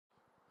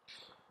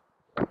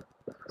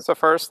So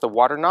first, the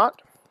water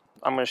knot.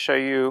 I'm going to show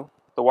you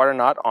the water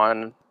knot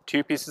on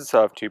two pieces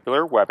of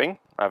tubular webbing.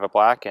 I have a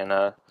black and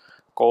a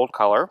gold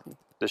color.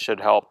 This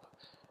should help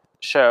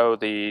show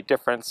the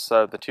difference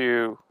of the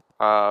two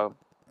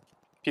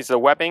pieces of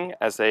webbing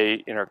as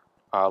they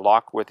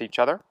interlock with each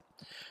other.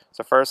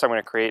 So first I'm going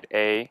to create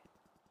a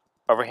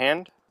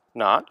overhand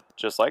knot,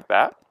 just like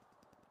that.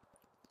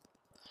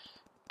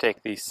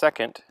 Take the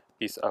second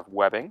piece of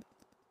webbing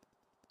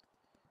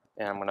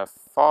and I'm going to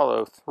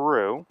follow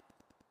through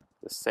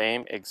the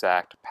same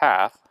exact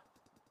path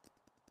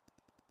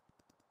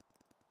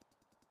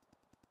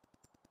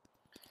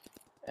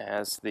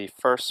as the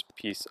first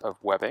piece of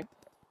webbing.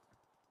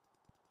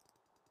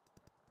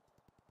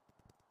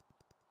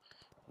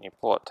 You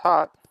pull it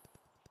taut,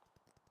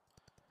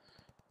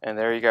 and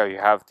there you go, you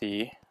have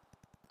the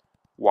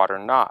water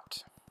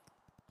knot.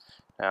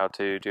 Now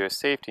to do a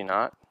safety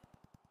knot,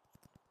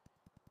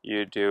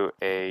 you do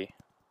a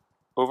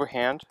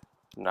overhand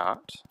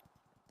knot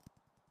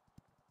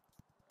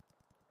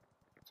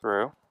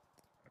through,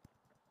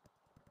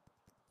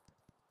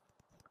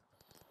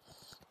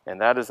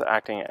 and that is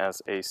acting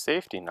as a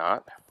safety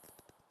knot.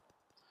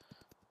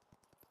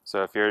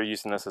 So if you're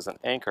using this as an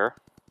anchor,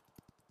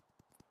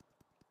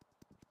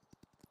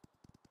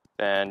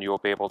 then you will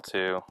be able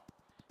to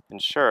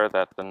ensure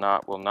that the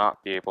knot will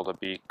not be able to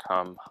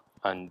become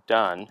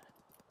undone.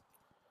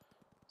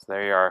 So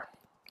there you are.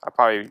 I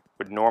probably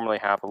would normally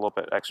have a little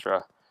bit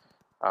extra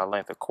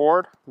length of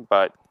cord,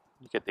 but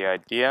you get the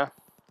idea.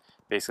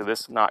 Basically,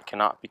 this knot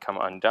cannot become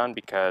undone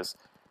because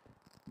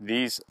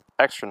these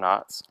extra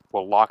knots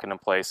will lock it in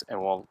place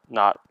and will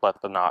not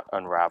let the knot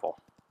unravel.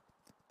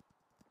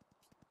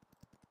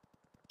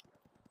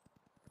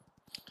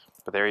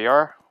 But there you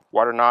are,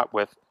 water knot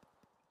with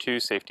two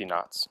safety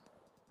knots.